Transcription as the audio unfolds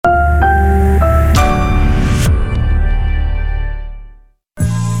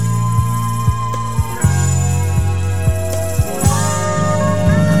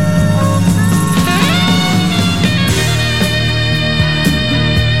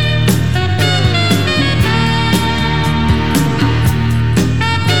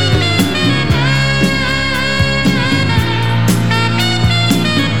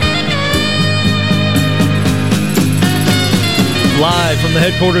from the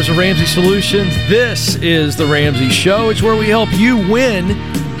headquarters of Ramsey Solutions. This is The Ramsey Show. It's where we help you win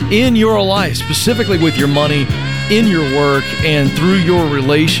in your life, specifically with your money, in your work, and through your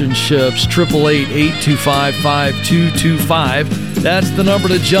relationships. 888-825-5225. That's the number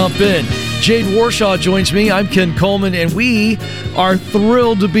to jump in. Jade Warshaw joins me. I'm Ken Coleman, and we are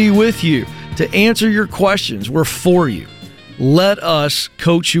thrilled to be with you to answer your questions. We're for you. Let us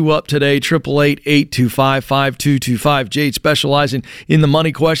coach you up today. 888-825-5225. Jade specializing in the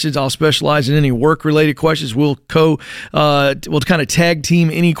money questions. I'll specialize in any work-related questions. We'll kind of tag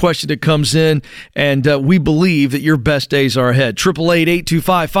team any question that comes in, and we believe that your best days are ahead.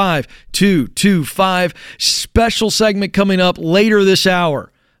 888-825-5225. Special segment coming up later this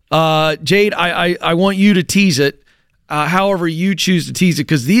hour. Jade, I want you to tease it, however you choose to tease it,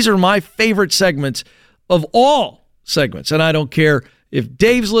 because these are my favorite segments of all segments, and I don't care if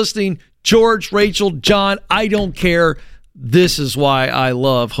Dave's listening, George, Rachel, John, I don't care. This is why I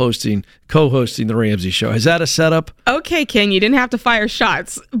love co-hosting the Ramsey Show. Is that a setup? Okay, Ken, you didn't have to fire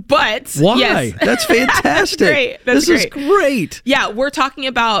shots, but why? Yes. That's fantastic. That's great. This is great. Yeah, we're talking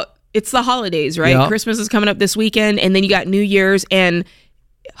about, it's the holidays, right? Yeah. Christmas is coming up this weekend, and then you got New Year's and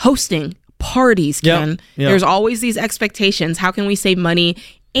hosting parties, Ken. Yep. There's always these expectations. How can we save money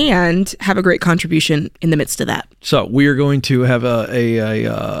and have a great contribution in the midst of that? So we are going to have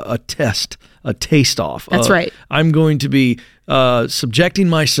a test, a taste-off. That's right. I'm going to be subjecting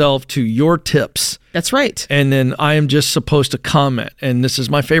myself to your tips. That's right. And then I am just supposed to comment, and this is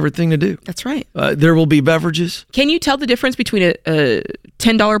my favorite thing to do. That's right. There will be beverages. Can you tell the difference between a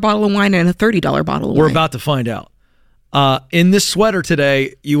 $10 bottle of wine and a $30 bottle of wine? We're about to find out. In this sweater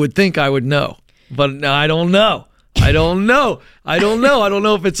today, you would think I would know, but I don't know. I don't know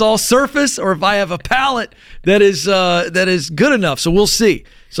if it's all surface or if I have a palate that is good enough. So we'll see.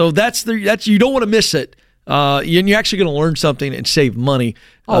 So that's you don't want to miss it. You're actually going to learn something and save money.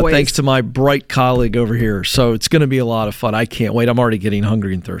 Thanks to my bright colleague over here. So it's going to be a lot of fun. I can't wait. I'm already getting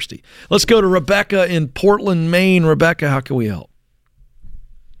hungry and thirsty. Let's go to Rebecca in Portland, Maine. Rebecca, how can we help?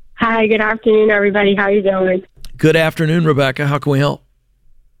 Hi, good afternoon, everybody. How you doing? Good afternoon, Rebecca. How can we help?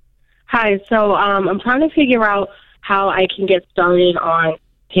 Hi. So I'm trying to figure out how I can get started on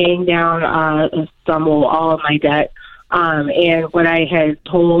paying down all of my debt. And what I had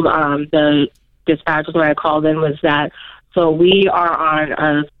told the dispatchers when I called in was that, so we are on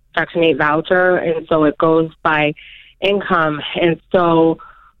a Section 8 voucher, and so it goes by income. And so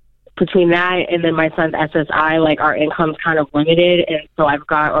between that and then my son's SSI, like, our income's kind of limited. And so I've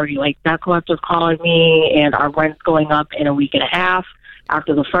got already, like, debt collectors calling me, and our rent's going up in a week and a half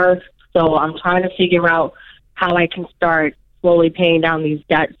after the first. So I'm trying to figure out how I can start slowly paying down these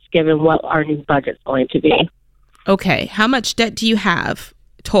debts given what our new budget's going to be. Okay. How much debt do you have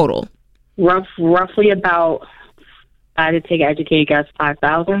total? Roughly about, I had to take an educated guess,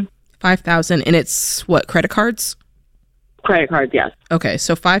 $5,000. $5,000. And it's what, credit cards? Credit cards, yes. Okay.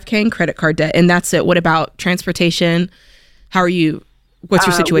 So $5,000 in credit card debt. And that's it. What about transportation? How are you? What's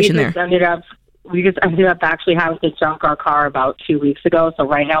your situation there? We just ended up actually having to junk our car about 2 weeks ago. So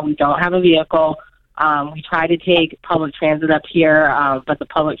right now we don't have a vehicle. We try to take public transit up here, but the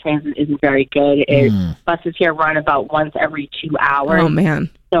public transit isn't very good. Buses here run about once every 2 hours. Oh, man.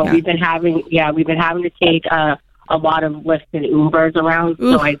 So we've been having to take a lot of Lyft and Ubers around.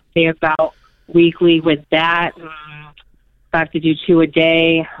 Oof. So I'd say about weekly with that. I have to do 2 a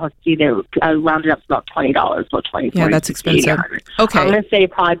day. Let's see, I rounded up to about $20, so 20. Yeah, that's expensive. Okay. I'm going to say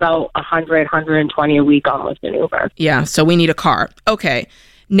probably about $100, $120 a week on Lyft and Uber. Yeah, so we need a car. Okay.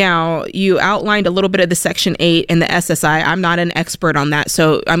 Now, you outlined a little bit of the Section 8 and the SSI. I'm not an expert on that,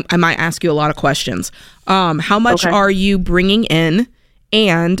 so I might ask you a lot of questions. How much are you bringing in,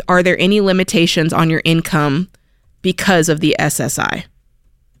 and are there any limitations on your income because of the SSI?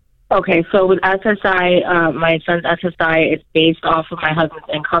 Okay, so with SSI, my son's SSI, it's based off of my husband's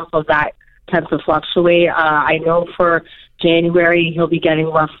income, so that tends to fluctuate. I know for January, he'll be getting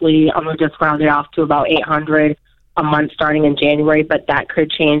roughly, I'm going to just round it off to about $800 a month starting in January, but that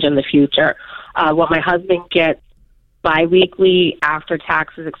could change in the future. What my husband gets biweekly after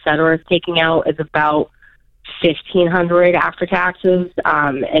taxes, et cetera, is taking out is about $1,500 after taxes.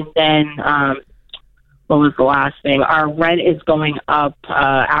 And then what was the last thing? Our rent is going up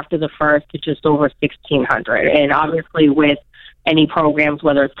after the first to just over $1,600. And obviously with any programs,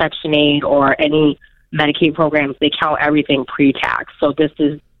 whether it's Section 8 or any Medicaid programs, they count everything pre-tax. So this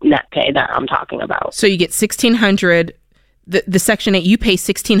is net pay that I'm talking about. So you get $1,600. The Section 8, you pay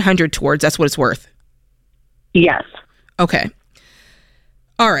 $1,600 towards. That's what it's worth. Yes. Okay.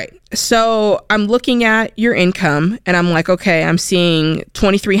 All right. So I'm looking at your income and I'm like, okay, I'm seeing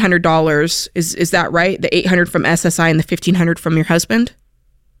 $2,300. Is that right? The $800 from SSI and the $1,500 from your husband?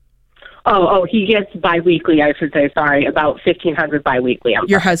 Oh, he gets biweekly, I should say. Sorry, about $1,500 biweekly.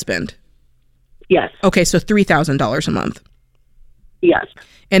 Your husband? Yes. Okay, so $3,000 a month. Yes.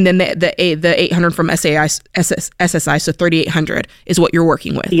 And then the $800 from SSI, so $3,800 is what you're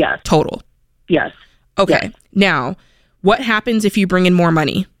working with. Yes. Total. Yes. Okay. Yes. Now, what happens if you bring in more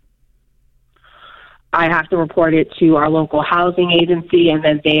money? I have to report it to our local housing agency, and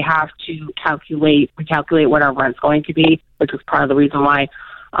then they have to recalculate what our rent's going to be, which is part of the reason why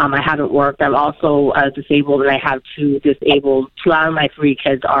I haven't worked. I'm also disabled, and I have two disabled. 2 out of my 3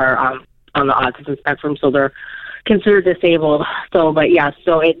 kids are on the autism spectrum, so they're considered disabled. So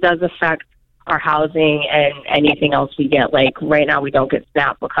it does affect our housing and anything else we get. Like right now, we don't get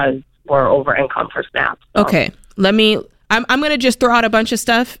SNAP because we're over income for SNAP. So. Okay, I'm going to just throw out a bunch of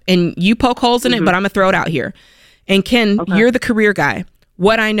stuff, and you poke holes in it, but I'm going to throw it out here. And Ken, You're the career guy.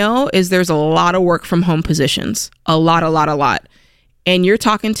 What I know is there's a lot of work from home positions, a lot. And you're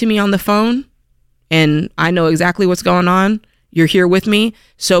talking to me on the phone, and I know exactly what's going on. You're here with me.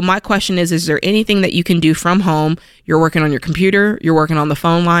 So my question is there anything that you can do from home? You're working on your computer. You're working on the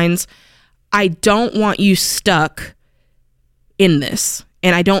phone lines. I don't want you stuck in this.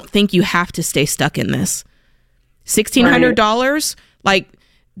 And I don't think you have to stay stuck in this. $1,600, like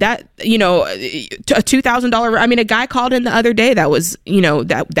that, a $2,000. I mean, a guy called in the other day that was,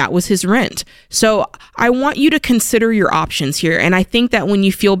 that was his rent. So I want you to consider your options here. And I think that when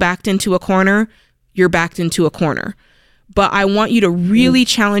you feel backed into a corner, you're backed into a corner. But I want you to really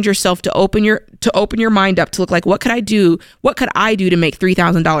challenge yourself to open your mind up to look like, what could I do? What could I do to make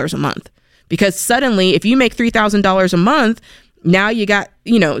 $3,000 a month? Because suddenly, if you make $3,000 a month, now you got,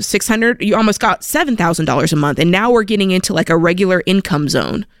 $600, you almost got $7,000 a month. And now we're getting into like a regular income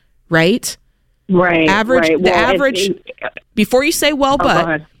zone, right? Right. Average, right. The average, before you say,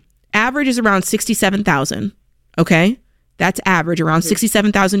 average is around 67,000. Okay. That's average, around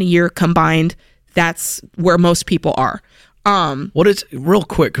 67,000 a year combined. That's where most people are. What is, real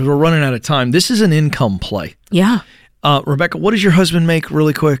quick, because we're running out of time, this is an income play. Yeah. Rebecca, what does your husband make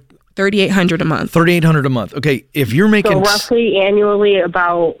really quick? $3,800 a month. $3,800 a month. Okay, if you're making... So roughly annually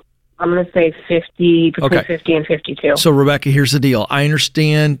about, I'm going to say 50, between 50 and 52. So Rebecca, here's the deal. I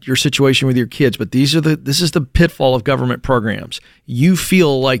understand your situation with your kids, but this is the pitfall of government programs. You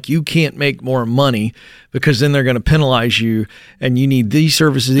feel like you can't make more money because then they're going to penalize you and you need these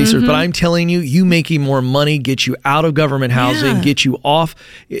services, But I'm telling you, you making more money gets you out of government housing, get you off,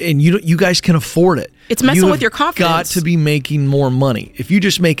 and you guys can afford it. It's messing with your confidence. Got to be making more money. If you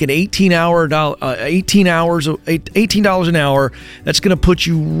just make an $18 an hour, that's going to put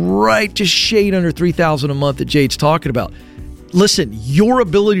you right just shade under $3,000 a month that Jade's talking about. Listen, your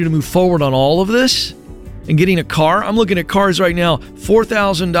ability to move forward on all of this and getting a car, I'm looking at cars right now,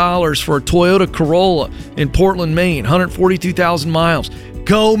 $4,000 for a Toyota Corolla in Portland, Maine, 142,000 miles.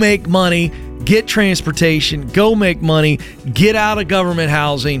 Go make money. Get transportation, go make money, get out of government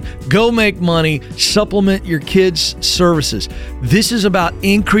housing, go make money, supplement your kids' services. This is about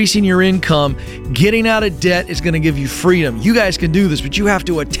increasing your income. Getting out of debt is going to give you freedom. You guys can do this, but you have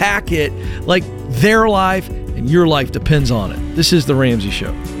to attack it like their life and your life depends on it. This is The Ramsey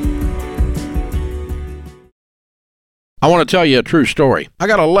Show. I want to tell you a true story. I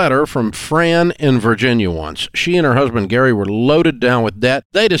got a letter from Fran in Virginia once. She and her husband Gary were loaded down with debt.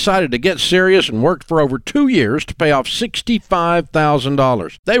 They decided to get serious and worked for over 2 years to pay off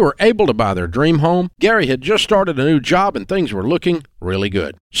 $65,000. They were able to buy their dream home. Gary had just started a new job and things were looking really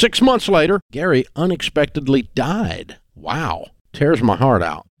good. 6 months later, Gary unexpectedly died. Wow. Tears my heart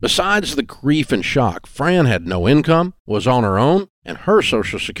out. Besides the grief and shock, Fran had no income, was on her own, and her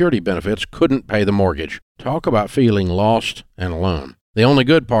Social Security benefits couldn't pay the mortgage. Talk about feeling lost and alone. The only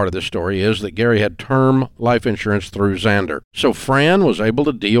good part of this story is that Gary had term life insurance through Zander, so Fran was able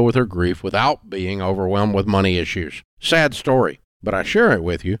to deal with her grief without being overwhelmed with money issues. Sad story, but I share it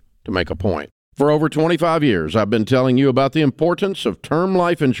with you to make a point. For over 25 years, I've been telling you about the importance of term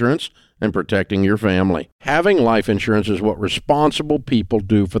life insurance and protecting your family. Having life insurance is what responsible people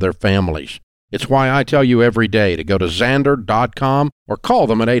do for their families. It's why I tell you every day to go to Zander.com or call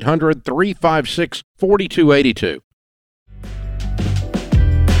them at 800-356-4282.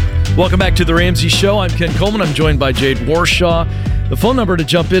 Welcome back to The Ramsey Show. I'm Ken Coleman. I'm joined by Jade Warshaw. The phone number to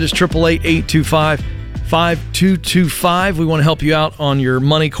jump in is 888-825-5225. We want to help you out on your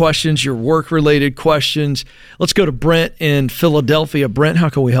money questions, your work-related questions. Let's go to Brent in Philadelphia. Brent, how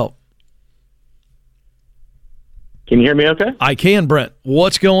can we help? Can you hear me okay? I can, Brent.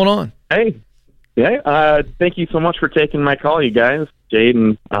 What's going on? Hey, Okay. Thank you so much for taking my call, you guys, Jade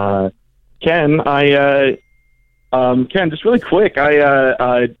and Ken. Ken, just really quick,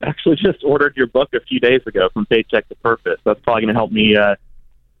 I actually just ordered your book a few days ago, From Paycheck to Purpose. That's probably going to help me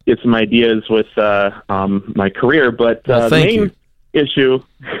get some ideas with my career. But the main issue,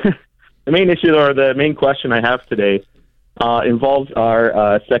 the main question I have today involves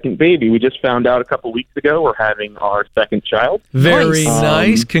our second baby. We just found out a couple weeks ago we're having our second child. Very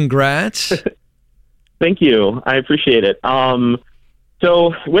nice. Congrats. Thank you. I appreciate it.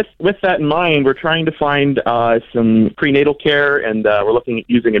 So with that in mind, we're trying to find some prenatal care, and we're looking at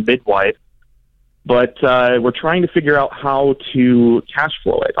using a midwife. But we're trying to figure out how to cash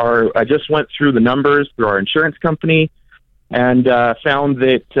flow it. I just went through the numbers through our insurance company, and found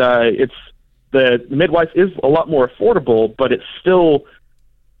that the midwife is a lot more affordable, but it's still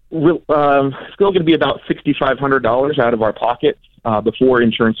going to be about $6,500 out of our pockets before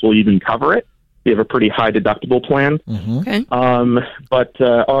insurance will even cover it. We have a pretty high deductible plan. Mm-hmm. Okay. But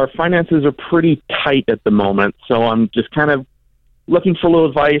our finances are pretty tight at the moment, so I'm just kind of looking for a little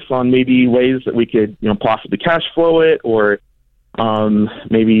advice on maybe ways that we could, possibly cash flow it, or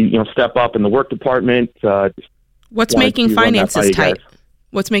maybe, step up in the work department. What's making finances tight?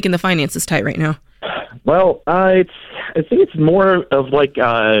 What's making the finances tight right now? Well, I think it's more of like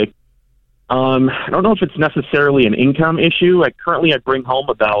I don't know if it's necessarily an income issue. Currently I bring home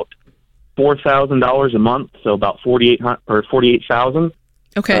about $4,000 a month, so about $48,000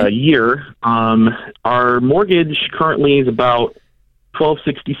 a year. Our mortgage currently is about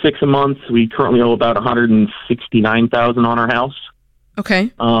 $1,266 a month. We currently owe about $169,000 on our house.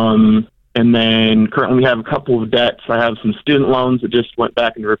 Okay. And then currently we have a couple of debts. I have some student loans that just went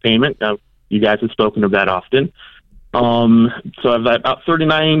back into repayment. Now, you guys have spoken of that often. So I've got about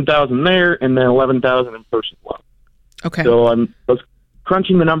 $39,000 there, and then $11,000 in personal loan. Okay. So I was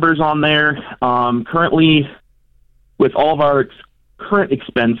crunching the numbers on there. Currently, with all of our current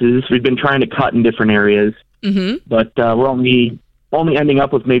expenses, we've been trying to cut in different areas, but we're only ending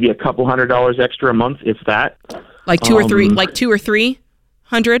up with maybe a couple $100 extra a month, if that. Like two or three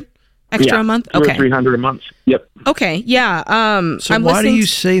hundred extra a month. Okay, $200 or $300 a month. Yep. Okay. Yeah. So why do you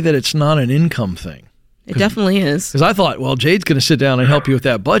say that it's not an income thing? It definitely is. Because I thought, well, Jade's going to sit down and help you with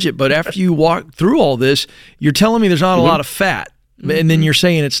that budget, but after you walk through all this, you're telling me there's not a lot of fat, and then you're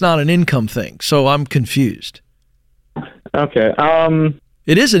saying it's not an income thing. So I'm confused. Okay.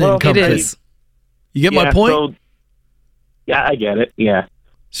 It is an income thing. Is. You get my point? So, yeah, I get it. Yeah.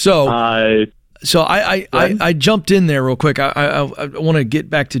 So I jumped in there real quick. I want to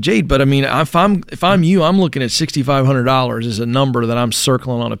get back to Jade, but I mean, if I'm you, I'm looking at $6,500 as a number that I'm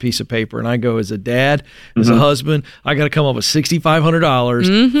circling on a piece of paper, and I go, as a dad, as a husband, I got to come up with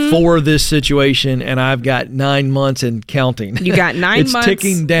 $6,500 for this situation, and I've got 9 months and counting. You got 9 months. It's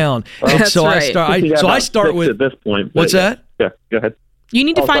ticking down. That's so right. I start with at this point. What's that? Yeah, go ahead. You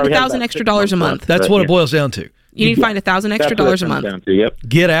need to find $1,000 extra dollars a month. That's what it boils down to. You need to find $1,000 extra dollars a month. Yep.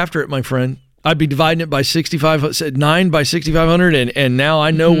 Get after it, my friend. I'd be dividing it by 9 by 6,500, and now I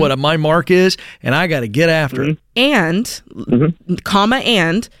know what my mark is, and I got to get after it. And,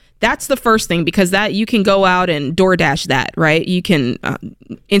 and that's the first thing, because that you can go out and DoorDash that, right? You can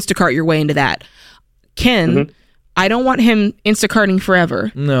Instacart your way into that. Ken, I don't want him Instacarting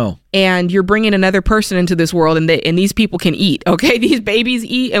forever. No. And you're bringing another person into this world, and these people can eat, okay? These babies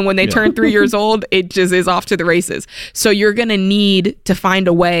eat, and when they turn 3 years old, it just is off to the races. So you're going to need to find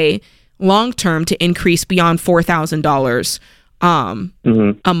a way long-term to increase beyond $4,000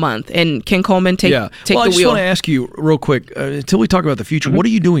 a month. And Ken Coleman, take the wheel. I just want to ask you real quick, until we talk about the future, what are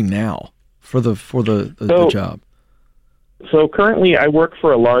you doing now for the job? So currently I work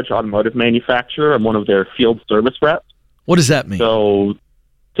for a large automotive manufacturer. I'm one of their field service reps. What does that mean? So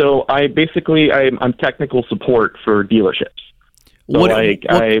I basically, I'm technical support for dealerships. So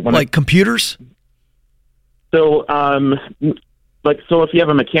like computers? So, so if you have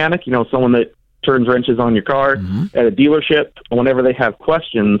a mechanic, someone that turns wrenches on your car at a dealership, whenever they have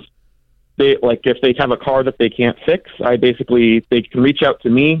questions, if they have a car that they can't fix, they can reach out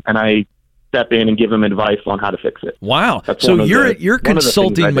to me, and I step in and give them advice on how to fix it. Wow. So you're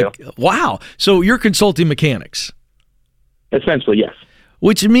consulting. Wow. So you're consulting mechanics. Essentially, yes.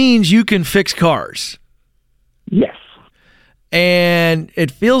 Which means you can fix cars. Yes. And it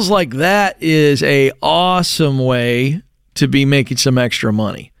feels like that is a awesome way to be making some extra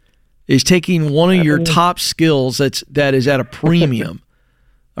money, is taking one of your top skills that is at a premium.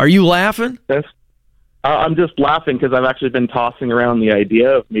 Are you laughing? Yes. I'm just laughing because I've actually been tossing around the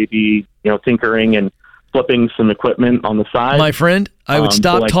idea of maybe, tinkering and flipping some equipment on the side. My friend, I would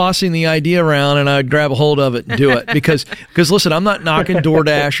stop tossing the idea around and I'd grab a hold of it and do it. Because listen, I'm not knocking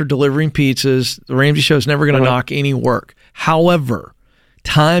DoorDash or delivering pizzas. The Ramsey Show is never going to knock any work. However,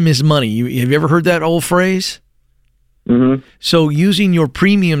 time is money. Have you ever heard that old phrase? Mm-hmm. So using your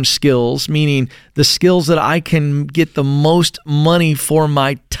premium skills, meaning the skills that I can get the most money for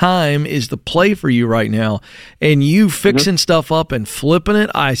my time, is the play for you right now. And you fixing stuff up and flipping it,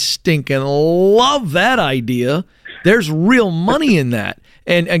 I stinking love that idea. There's real money in that.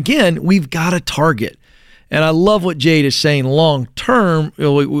 And again, we've got a target. And I love what Jade is saying. Long term,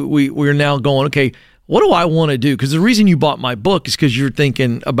 we're now going, okay, what do I want to do? Because the reason you bought my book is because you're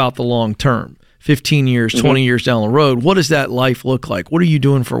thinking about the long term. 15 years, 20 years down the road, what does that life look like? What are you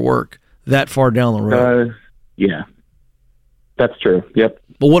doing for work that far down the road? Yeah, that's true. Yep.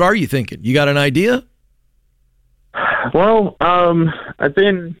 But what are you thinking? You got an idea? Well, I've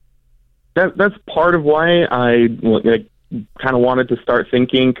been, that's part of why I kind of wanted to start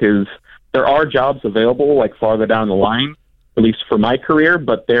thinking, because there are jobs available like farther down the line, at least for my career,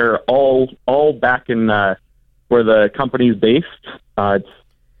 but they're all back in where the company's based.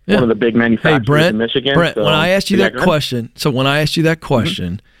 It's one of the big manufacturers in Michigan. Brent, when I asked you that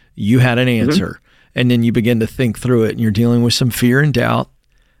question, you had an answer, and then you begin to think through it, and you're dealing with some fear and doubt.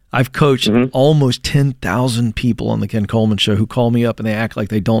 I've coached almost 10,000 people on the Ken Coleman Show who call me up and they act like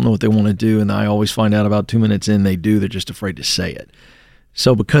they don't know what they want to do, and I always find out about 2 minutes in they do. They're just afraid to say it.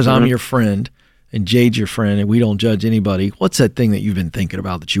 So because I'm your friend and Jade's your friend and we don't judge anybody, what's that thing that you've been thinking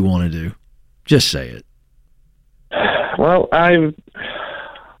about that you want to do? Just say it. Well,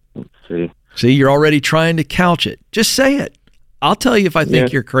 let's see. See, you're already trying to couch it. Just say it. I'll tell you if I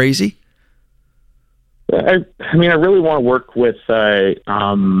think you're crazy. I mean, I really want to work with like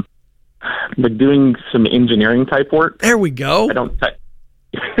doing some engineering type work. There we go. I don't.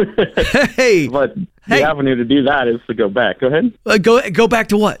 Hey, but the avenue to do that is to go back. Go ahead. Go back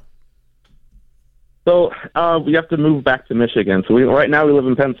to what? So we have to move back to Michigan. So right now we live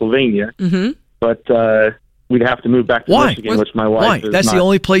in Pennsylvania, but we'd have to move back to Michigan, which my wife. Why? That's the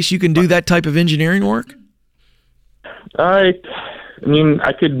only place you can do that type of engineering work? I mean,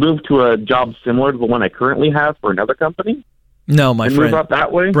 I could move to a job similar to the one I currently have for another company. No, my friend. Move up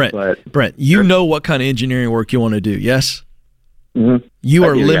that way, Brent, you know what kind of engineering work you want to do? Yes. Mm-hmm. You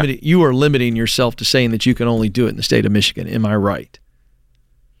are limiting. Yeah. You are limiting yourself to saying that you can only do it in the state of Michigan. Am I right?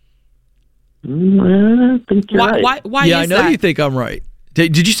 I think you're right. Why? Yeah, is I know that? you think I'm right.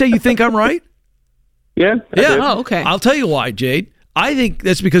 Did you say you think I'm right? Yeah. Oh, okay. I'll tell you why, Jade. I think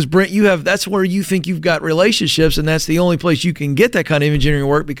that's because, Brent, that's where you think you've got relationships, and that's the only place you can get that kind of engineering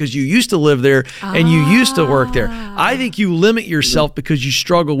work because you used to live there and you used to work there. I think you limit yourself because you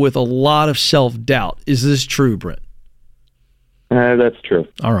struggle with a lot of self-doubt. Is this true, Brent? That's true.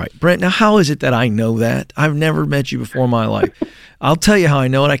 All right. Brent, now how is it that I know that? I've never met you before in my life. I'll tell you how I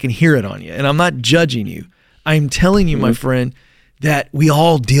know it. I can hear it on you, and I'm not judging you. I'm telling you, my friend, that we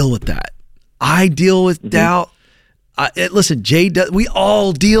all deal with that. I deal with doubt. Listen, Jay, we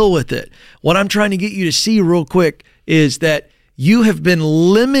all deal with it. What I'm trying to get you to see real quick is that you have been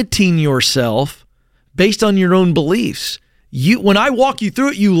limiting yourself based on your own beliefs. When I walk you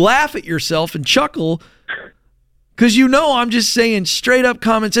through it, you laugh at yourself and chuckle because I'm just saying straight up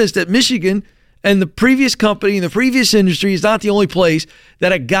common sense that Michigan and the previous company and the previous industry is not the only place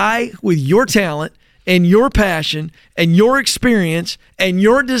that a guy with your talent and your passion and your experience and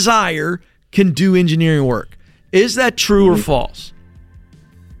your desire can do engineering work. Is that true or false?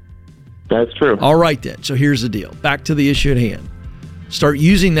 That's true. All right, then. So here's the deal. Back to the issue at hand. Start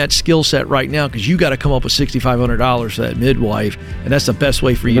using that skill set right now because you got to come up with $6,500 for that midwife, and that's the best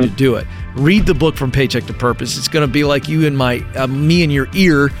way for you to do it. Read the book From Paycheck to Purpose. It's going to be like you and me in your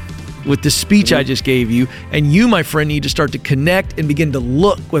ear with the speech I just gave you, and you, my friend, need to start to connect and begin to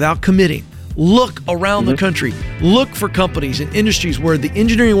look without committing. Look around the country. Look for companies and industries where the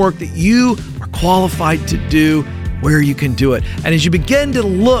engineering work that you are qualified to do, where you can do it. And as you begin to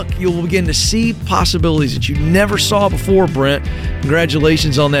look, you'll begin to see possibilities that you never saw before, Brent.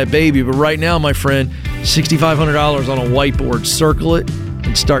 Congratulations on that baby. But right now, my friend, $6,500 on a whiteboard. Circle it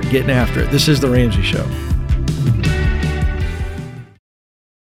and start getting after it. This is The Ramsey Show.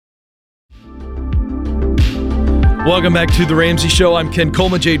 Welcome back to The Ramsey Show. I'm Ken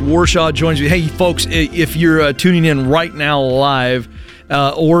Coleman. Jade Warshaw joins me. Hey, folks, if you're tuning in right now live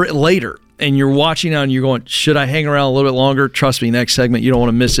or later and you're watching now and you're going, should I hang around a little bit longer? Trust me, next segment, you don't want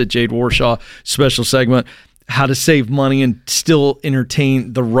to miss it. Jade Warshaw, special segment, how to save money and still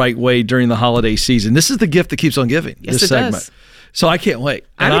entertain the right way during the holiday season. This is the gift that keeps on giving, yes, this it segment. Does. So I can't wait.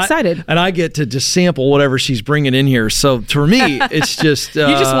 I'm excited. And I get to just sample whatever she's bringing in here. So for me, it's just... you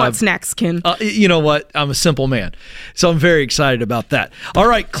just want snacks, Ken. You know what? I'm a simple man. So I'm very excited about that. All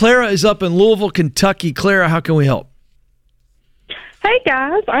right, Clara is up in Louisville, Kentucky. Clara, how can we help? Hey,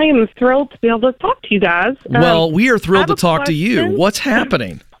 guys. I am thrilled to be able to talk to you guys. Well, we are thrilled to talk to you. question. What's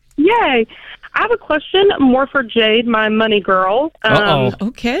happening? Yay. I have a question more for Jade, my money girl. Uh-oh.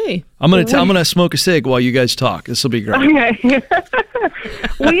 Okay. I'm gonna smoke a cig while you guys talk. This will be great. Okay.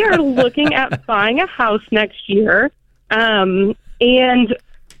 We are looking at buying a house next year, and we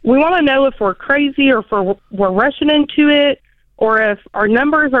want to know if we're crazy or if we're rushing into it, or if our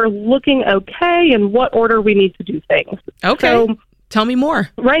numbers are looking okay and what order we need to do things. Okay. So tell me more.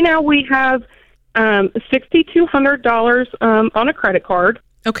 right now we have $6,200 on a credit card,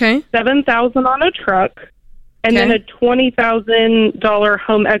 Okay. $7,000 on a truck, and then a $20,000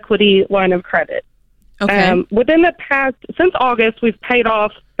 home equity line of credit. Okay. Within the past, since August, we've paid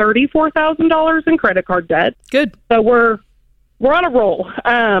off $34,000 in credit card debt. Good. So we're on a roll.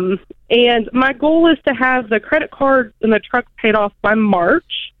 And my goal is to have the credit card and the truck paid off by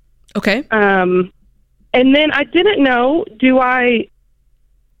March. Okay. And then I didn't know, do I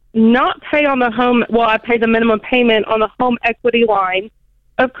not pay on the home? Well, I pay the minimum payment on the home equity line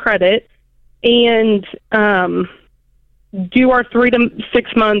of credit and do our 3 to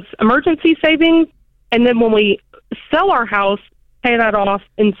 6 months emergency savings. And then when we sell our house, pay that off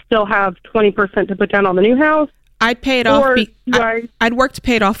and still have 20% to put down on the new house. I'd pay it off. Or I'd work to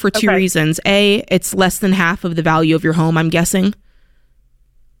pay it off for two reasons. A, it's less than half of the value of your home, I'm guessing.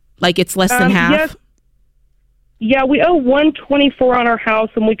 Like it's less than half. Yes. Yeah, we owe $124 on our house,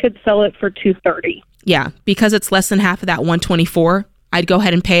 and we could sell it for $230. Yeah, because it's less than half of that 124. I'd go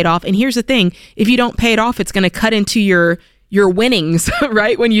ahead and pay it off. And here's the thing: if you don't pay it off, it's going to cut into your winnings,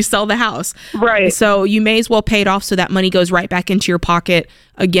 right? When you sell the house, right? So you may as well pay it off so that money goes right back into your pocket.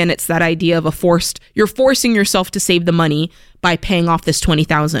 Again, it's that idea of you're forcing yourself to save the money by paying off this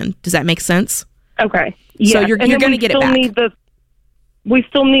 $20,000. Does that make sense? Okay. Yeah. So you're going to get it back. We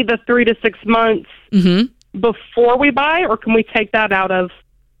still need the 3 to 6 months before we buy, or can we take that out of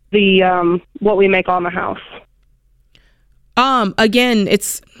the what we make on the house? Again,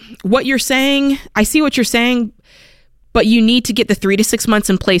 it's what you're saying. I see what you're saying, but you need to get the 3 to 6 months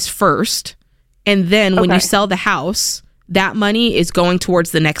in place first, and then when you sell the house, that money is going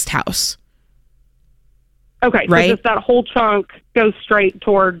towards the next house. Okay, right? So just that whole chunk goes straight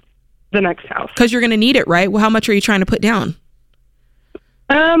towards the next house. Because you're going to need it, right? Well, how much are you trying to put down?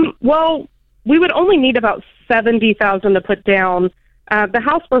 Well, we would only need about $70,000 to put down. The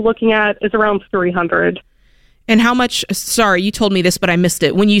house we're looking at is around $300,000. And how much? Sorry, you told me this, but I missed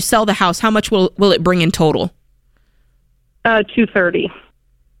it. When you sell the house, how much will it bring in total? $230,000.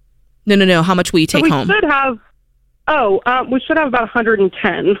 No. How much will you take home? We should have about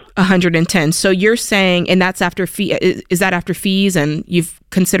 $110,000. $110,000. So you're saying, and that's after fee? Is that after fees? And you've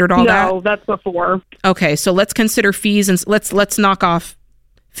considered all that? No, that's before. Okay, so let's consider fees and let's knock off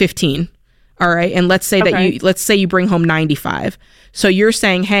 15. All right, and let's say that you bring home 95. So you're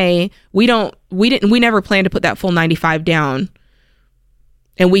saying, hey, we never planned to put that full 95 down,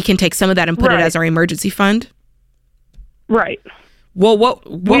 and we can take some of that and put it as our emergency fund. Right. Well, what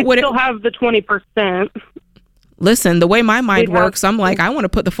would still have the 20%? Listen, the way my mind works, I'm like, I want to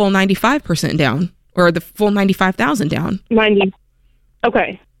put the full 95% down, or the full 95,000 down. 90.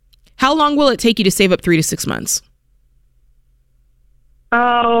 Okay. How long will it take you to save up 3 to 6 months?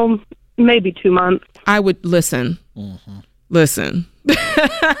 Maybe 2 months. I would listen. Listen.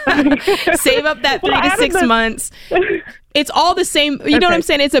 Save up that 3 to 6 months. It's all the same. You know what I'm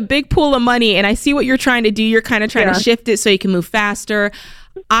saying? It's a big pool of money, and I see what you're trying to do. You're kind of trying to shift it so you can move faster.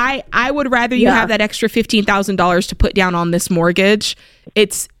 I would rather you have that extra $15,000 to put down on this mortgage.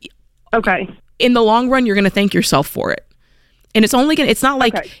 It's okay. In the long run, you're going to thank yourself for it. And it's not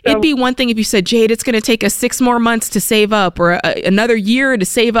like it'd be one thing if you said, Jade, it's going to take us 6 more months to save up, or another year to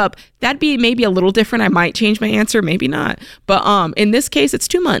save up. That'd be maybe a little different. I might change my answer, maybe not. But in this case, it's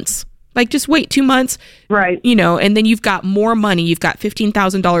 2 months. Like, just wait 2 months. Right. And then you've got more money. You've got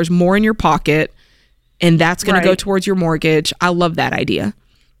 $15,000 more in your pocket, and that's going to go towards your mortgage. I love that idea.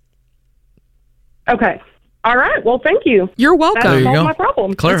 Okay. All right. Well, thank you. You're welcome. That's all my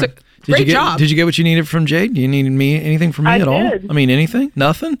problem. Clara, great job. Did you get what you needed from Jade? Do you need anything from me at all? I mean, anything?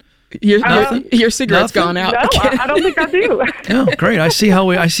 Nothing? Your cigarette's gone out. No, I don't think I do. Oh, great. I see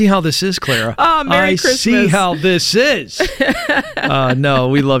how this is, Clara. Oh, Merry Christmas. I see how this is. No,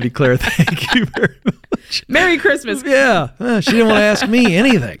 we love you, Clara. Thank you very much. Merry Christmas. Yeah, she didn't want to ask me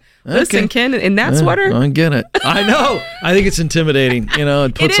anything. Listen, Ken, in that sweater? I get it. I know. I think it's intimidating.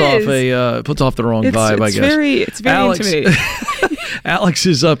 It puts off the wrong vibe, I guess. It's very intimidating. Alex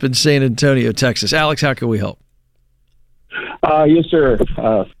is up in San Antonio, Texas. Alex, how can we help? Yes, sir.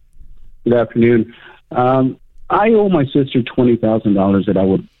 Good afternoon. I owe my sister $20,000 that I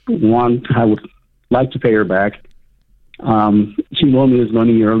would like to pay her back. She loaned me this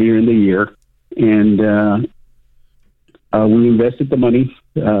money earlier in the year, and we invested the money.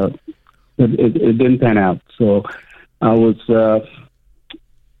 It didn't pan out. So I was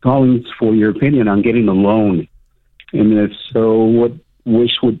calling for your opinion on getting a loan. And if so,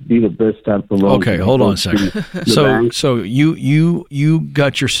 which would be the best type of loan? Okay, hold on a second. So you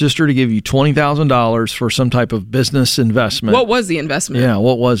got your sister to give you $20,000 for some type of business investment. What was the investment? Yeah,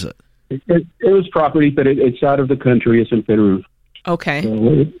 what was it? It was property, but it's out of the country. It's in Peru. Okay.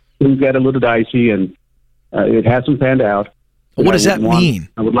 So it got a little dicey, and it hasn't panned out. What does that mean?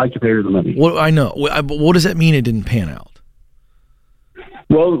 I would like to pay her the money. Well, I know. But what does that mean it didn't pan out?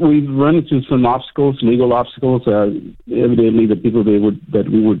 Well, we've run into some obstacles, legal obstacles. Evidently, the people that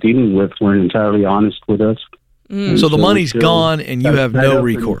we were dealing with weren't entirely honest with us. So the money's gone, and you have no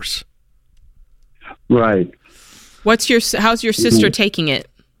recourse. Right. How's your sister taking it?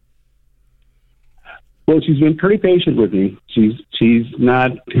 Well, she's been pretty patient with me. She's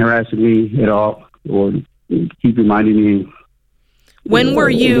not harassing me at all, or keep reminding me. When were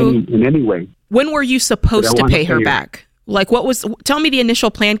you in any way? When were you supposed to pay her back? Like, tell me the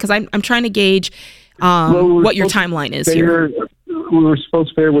initial plan, because I'm trying to gauge what your timeline is here. We were supposed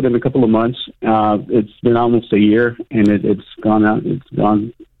to pay her within a couple of months. It's been almost a year, and it's gone out. It's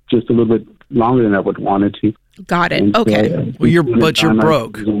gone just a little bit longer than I would want it to. Got it. And okay. Well, you're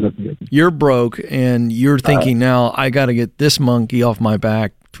broke. You're broke, and you're thinking now, I got to get this monkey off my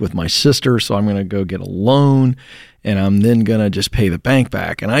back with my sister, so I'm going to go get a loan, and I'm then going to just pay the bank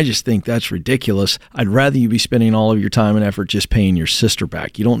back. And I just think that's ridiculous. I'd rather you be spending all of your time and effort just paying your sister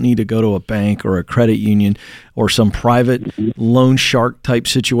back. You don't need to go to a bank or a credit union or some private loan shark type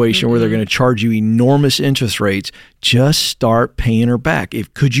situation where they're going to charge you enormous interest rates. Just start paying her back.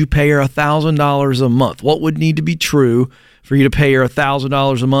 Could you pay her $1,000 a month? What would need to be true for you to pay her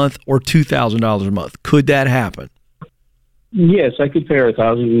 $1,000 a month or $2,000 a month? Could that happen? Yes, I could pay her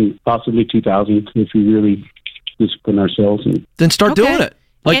 $1,000, possibly $2,000 if we really discipline ourselves. Then start doing it.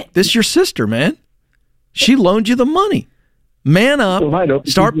 This is your sister, man. She loaned you the money. Man up. Well,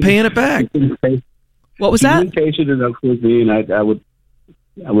 start paying it back. What was that? She's been patient enough with me, and I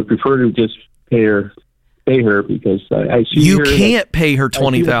would prefer to just pay her because I see you can't pay her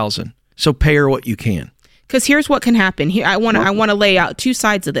 $20,000. So pay her what you can. Because here's what can happen. Here, I want to lay out two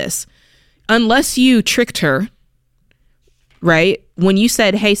sides of this. Unless you tricked her. Right? When you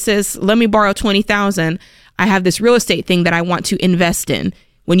said, hey, sis, let me borrow $20,000. I have this real estate thing that I want to invest in.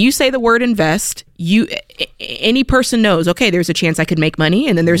 When you say the word invest, any person knows, okay, there's a chance I could make money,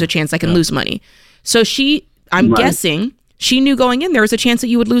 and then there's a chance I can lose money. So I'm guessing she knew going in there was a chance that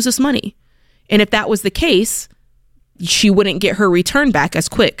you would lose this money. And if that was the case, she wouldn't get her return back as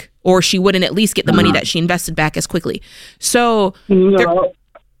quick, or she wouldn't at least get the money that she invested back as quickly. So go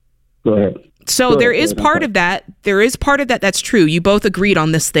ahead. So there is part of that. There is part of that that's true. You both agreed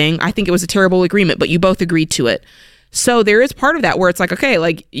on this thing. I think it was a terrible agreement, but you both agreed to it. So there is part of that where it's like, okay,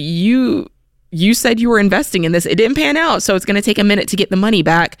 like you said you were investing in this. It didn't pan out, so it's going to take a minute to get the money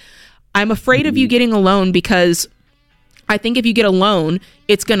back. I'm afraid of you getting a loan because I think if you get a loan,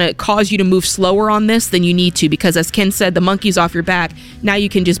 it's going to cause you to move slower on this than you need to, because as Ken said, the monkey's off your back. Now you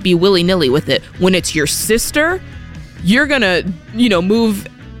can just be willy-nilly with it. When it's your sister, you're going to, move...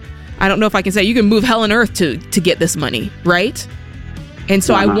 I don't know if I can say you can move hell and earth to get this money, right? And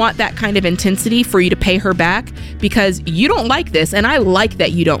so I want that kind of intensity for you to pay her back, because you don't like this. And I like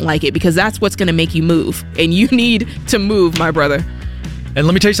that you don't like it, because that's what's going to make you move. And you need to move, my brother. And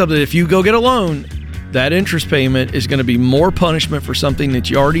let me tell you something. If you go get a loan, that interest payment is going to be more punishment for something that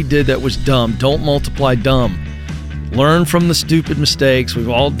you already did that was dumb. Don't multiply dumb. Learn from the stupid mistakes. We've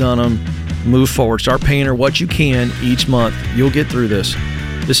all done them. Move forward. Start paying her what you can each month. You'll get through this.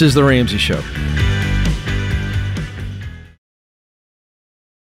 This is The Ramsey Show.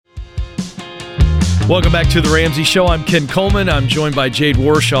 Welcome back to The Ramsey Show. I'm Ken Coleman. I'm joined by Jade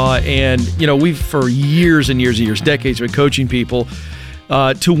Warshaw. And, we've for years and years and years, decades, been coaching people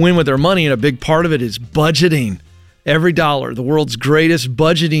to win with their money. And a big part of it is budgeting. Every dollar, the world's greatest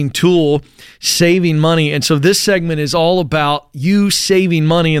budgeting tool, saving money. And so this segment is all about you saving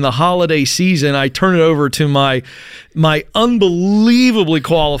money in the holiday season. I turn it over to my unbelievably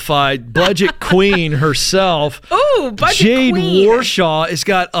qualified budget queen herself. Ooh, budget Jade queen. Warshaw has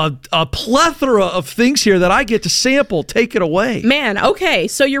got a plethora of things here that I get to sample. Take it away. Man, okay.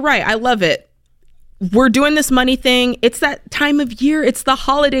 So you're right. I love it. We're doing this money thing. It's that time of year. It's the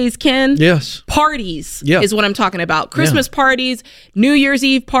holidays, Ken. Yes. Parties Yeah. is what I'm talking about. Christmas parties, New Year's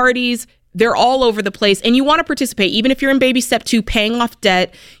Eve parties. They're all over the place. And you want to participate. Even if you're in baby step 2, paying off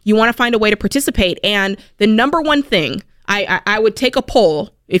debt, you want to find a way to participate. And the number one thing, I would take a poll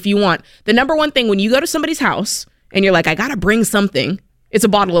if you want. The number one thing when you go to somebody's house and you're like, I got to bring something, it's a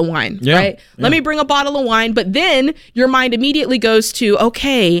bottle of wine, right? Let me bring a bottle of wine. But then your mind immediately goes to,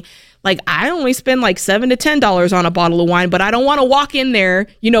 okay, like I only spend like $7 to $10 on a bottle of wine, but I don't want to walk in there,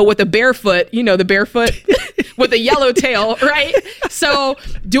 with a barefoot, the barefoot with a yellow tail, right? So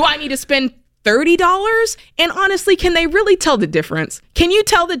do I need to spend $30? And honestly, can they really tell the difference? Can you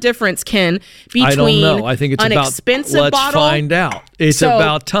tell the difference, Ken, between I don't know. I think it's an about, expensive let's bottle? find out. It's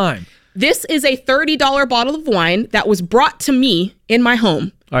about time. This is a $30 bottle of wine that was brought to me in my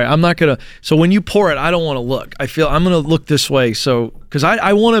home. All right, I'm not going to. So when you pour it, I don't want to look. I feel I'm going to look this way. So, because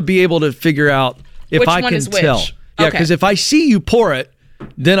I want to be able to figure out if Which I one can is which? tell. Yeah, Okay. because if I see you pour it,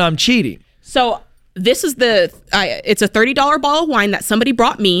 then I'm cheating. So this is it's a $30 bottle of wine that somebody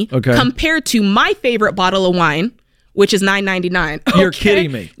brought me compared to my favorite bottle of wine, which is $9.99. You're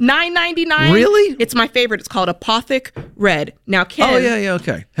kidding me. $9.99. Really? It's my favorite. It's called Apothic Red. Now, Ken. Oh, yeah,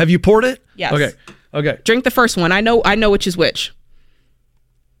 okay. Have you poured it? Yes. Okay. Drink the first one. I know which is which.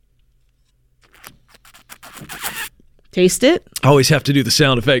 Taste it. I always have to do the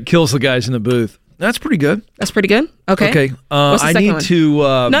sound effect. Kills the guys in the booth. That's pretty good. That's pretty good. Okay. Okay. What's the I second need one?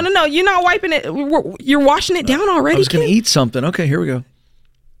 to. No. You're not wiping it. You're washing it down already. I was going to Ken. eat something. Okay, here we go.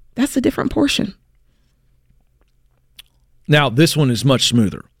 That's a different portion. Now, this one is much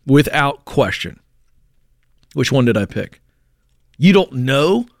smoother, without question. Which one did I pick? You don't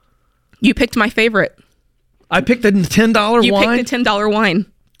know? You picked my favorite. I picked the $10 wine? You picked the $10 wine.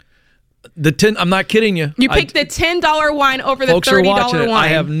 I'm not kidding you. You picked the $10 wine over the folks $30 are watching wine. it. I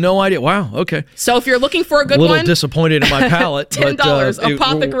have no idea. Wow, okay. So if you're looking for a good one. A little one, disappointed in my palate. $10, but,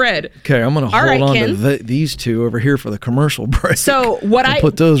 Apothic Red. Okay, I'm going to All hold right, on Ken. to these two over here for the commercial break. So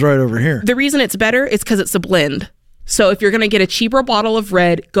put those right over here. The reason it's better is because it's a blend. So if you're going to get a cheaper bottle of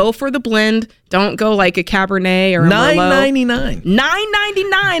red, go for the blend. Don't go like a Cabernet or a $9.99.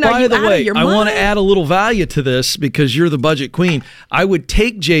 $9.99. By the way, I want to add a little value to this because you're the budget queen. I would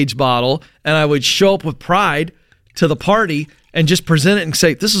take Jade's bottle and I would show up with pride to the party and just present it and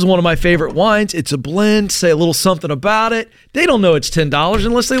say, this is one of my favorite wines. It's a blend. Say a little something about it. They don't know it's $10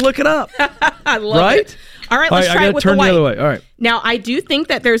 unless they look it up. I love it. All right, let's try it with the white. I got to turn the other way. All right. Now, I do think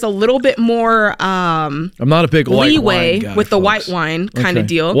that there's a little bit more I'm not a big white leeway wine guy, with the folks. white wine kind of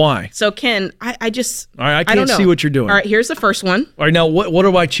deal. Why? So, Ken, I just... All right, I can't don't know. see what you're doing. All right, here's the first one. All right, now what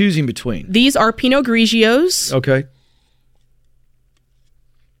am I choosing between? These are Pinot Grigios. Okay.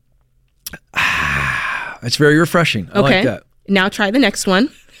 That's very refreshing. I like that. Now try the next one.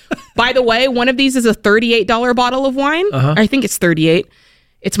 By the way, one of these is a $38 bottle of wine. I think it's 38.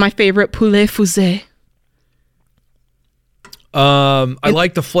 It's my favorite, Poulet Fusé. I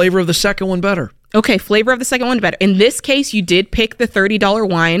like the flavor of the second one better. Okay, flavor of the second one better. In this case, you did pick the $30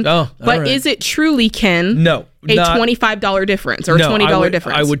 wine. Oh, but right. Is it truly, Ken? No, a $25 difference or a $20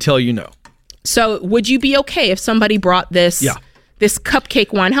 difference? I would tell you no. So, would you be okay if somebody brought this? Yeah. This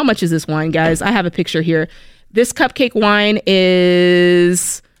cupcake wine. How much is this wine, guys? I have a picture here. This cupcake wine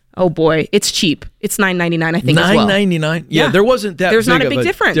is, oh boy, it's cheap. It's $9.99, I think, as well. $9.99? Yeah, there wasn't that There's big not a of big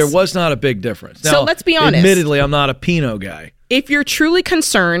difference. There was not a big difference. Now, So let's be honest. Admittedly, I'm not a Pinot guy. If you're truly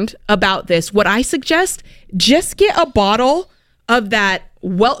concerned about this, what I suggest, just get a bottle of that,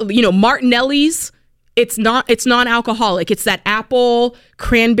 Martinelli's. It's non-alcoholic. It's that apple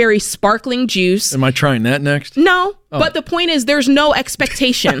cranberry sparkling juice. Am I trying that next? No, but the point is there's no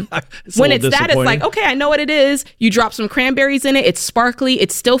expectation. When it's that, it's like, okay, I know what it is. You drop some cranberries in it. It's sparkly.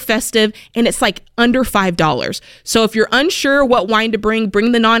 It's still festive. And it's like under $5. So if you're unsure what wine to bring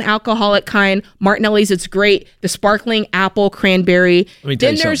the non-alcoholic kind. Martinelli's, it's great. The sparkling apple cranberry. Let me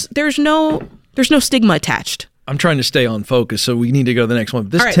tell Then you there's no stigma attached. I'm trying to stay on focus, so we need to go to the next one.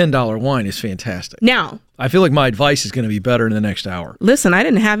 This right. $10 wine is fantastic. Now, I feel like my advice is going to be better in the next hour. listen, I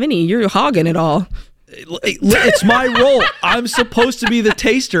didn't have any. You're hogging it all. It's my role. I'm supposed to be the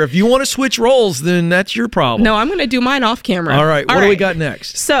taster. If you want to switch roles, then that's your problem. No, I'm going to do mine off camera. All right. What do we got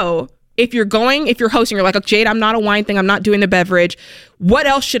next? So if you're hosting, you're like, oh, Jade, I'm not a wine thing. I'm not doing the beverage. What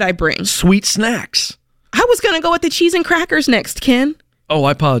else should I bring? Sweet snacks. I was going to go with the cheese and crackers next, Ken. Oh,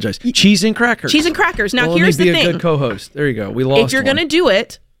 I apologize. Cheese and crackers. Cheese and crackers. Now, well, here's the thing. Let me be a good co-host. There you go. We lost If you're going to do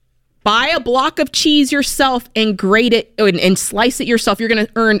it, buy a block of cheese yourself and grate it and slice it yourself. You're going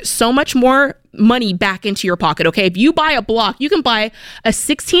to earn so much more money back into your pocket, okay? If you buy a block, you can buy a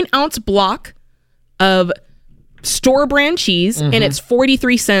 16-ounce block of store brand cheese, and it's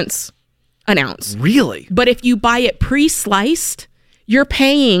 43 cents an ounce. Really? But if you buy it pre-sliced, you're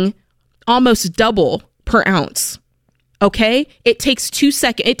paying almost double per ounce. Okay? It takes 2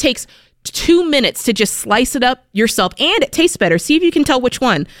 seconds. It takes 2 minutes to just slice it up yourself, and it tastes better. See if you can tell which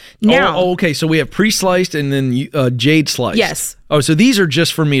one. Now, okay. So we have pre-sliced and then Jade sliced. Yes. Oh, so these are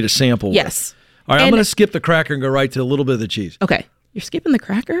just for me to sample with. Yes. All right, I'm going to skip the cracker and go right to a little bit of the cheese. Okay. You're skipping the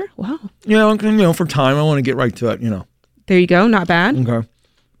cracker? Wow. For time, I want to get right to it, There you go. Not bad. Okay.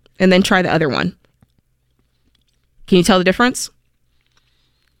 And then try the other one. Can you tell the difference?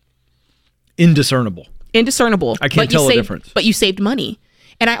 Indiscernible. I can't tell the difference. But you saved money.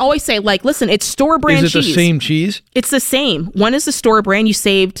 And I always say, listen, it's store brand cheese. Is it the same cheese? It's the same. One is the store brand. You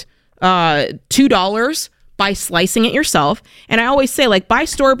saved $2 by slicing it yourself. And I always say, buy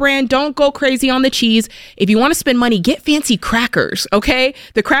store brand. Don't go crazy on the cheese. If you want to spend money, get fancy crackers, okay?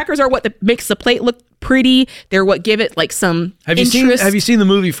 The crackers are what makes the plate look pretty. They're what give it, some interest. Have you seen the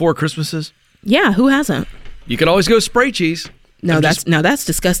movie Four Christmases? Yeah, who hasn't? You could always go spray cheese. No, that's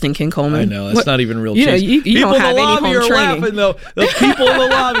disgorse, Ken Coleman. I know, that's not even real cheese. You people don't have in the lobby any home are training. laughing, though. The people in the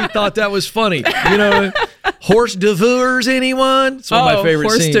lobby thought that was funny. Horse d'oeuvres, anyone? It's one of my favorite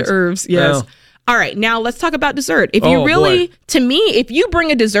horse scenes. Horse d'oeuvres, yes. Yeah. All right, now let's talk about dessert. If you really, to me, if you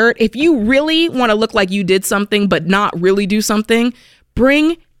bring a dessert, if you really want to look like you did something but not really do something,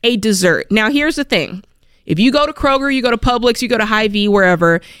 bring a dessert. Now, here's the thing. If you go to Kroger, you go to Publix, you go to Hy-Vee,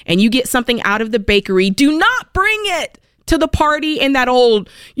 wherever, and you get something out of the bakery, do not bring it to the party in that old,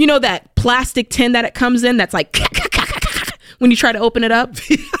 that plastic tin that it comes in that's like when you try to open it up.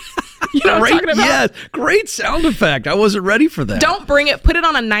 You know what I'm talking about? Yes, great sound effect. I wasn't ready for that. Don't bring it. Put it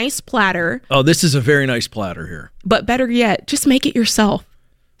on a nice platter. Oh, this is a very nice platter here. But better yet, just make it yourself.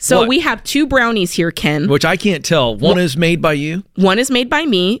 So we have 2 brownies here, Ken. Which I can't tell. One is made by you? One is made by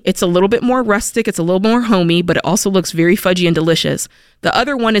me. It's a little bit more rustic. It's a little more homey, but it also looks very fudgy and delicious. The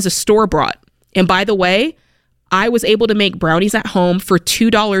other one is a store-bought. And by the way, I was able to make brownies at home for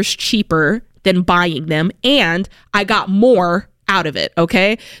 $2 cheaper than buying them, and I got more out of it,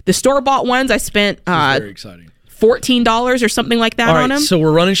 okay? The store-bought ones, I spent very exciting. $14 or something like that on them. So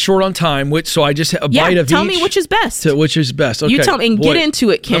we're running short on time, so I just have a bite of each. Tell me which is best. Which is best. Okay. You tell me, and get into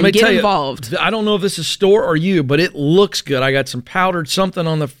it, Ken. Get involved. I don't know if this is store or you, but it looks good. I got some powdered something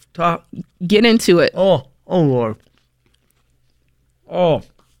on the top. Get into it. Oh, Lord. Oh,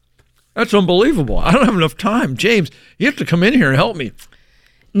 that's unbelievable. I don't have enough time. James, you have to come in here and help me.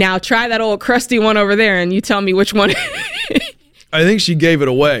 Now try that old crusty one over there, and you tell me which one. I think she gave it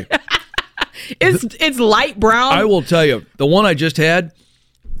away. It's light brown. I will tell you, the one I just had,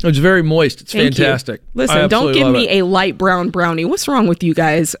 it's very moist. It's fantastic. Listen, don't give me a light brown brownie. What's wrong with you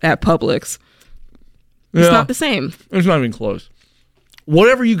guys at Publix? It's not the same. It's not even close.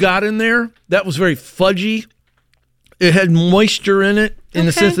 Whatever you got in there, that was very fudgy. It had moisture in it in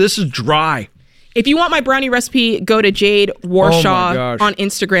the sense this is dry. If you want my brownie recipe, go to Jade Warshaw on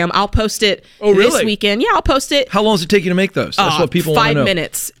Instagram. I'll post it this weekend. Yeah, I'll post it. How long does it take you to make those? That's what people want to know. 5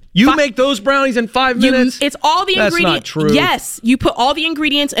 minutes. You make those brownies in 5 minutes? It's all the ingredients. That's not true. Yes, you put all the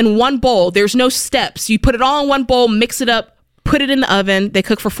ingredients in one bowl. There's no steps. You put it all in one bowl, mix it up, put it in the oven. They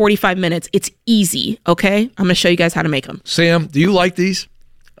cook for 45 minutes. It's easy, okay? I'm going to show you guys how to make them. Sam, do you like these?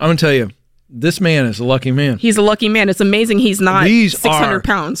 I'm going to tell you, this man is a lucky man. He's a lucky man. It's amazing he's not 600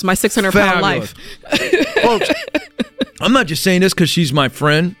 pounds. My 600-pound life. Folks, I'm not just saying this because she's my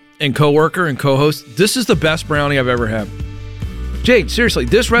friend and coworker and co-host. This is the best brownie I've ever had. Jade, seriously,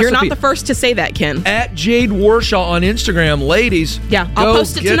 this recipe. You're not the first to say that, Ken. At Jade Warshaw on Instagram. Ladies, I'll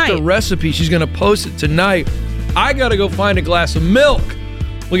post it tonight. Go get the recipe. She's going to post it tonight. I got to go find a glass of milk.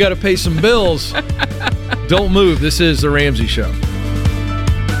 We got to pay some bills. Don't move. This is The Ramsey Show.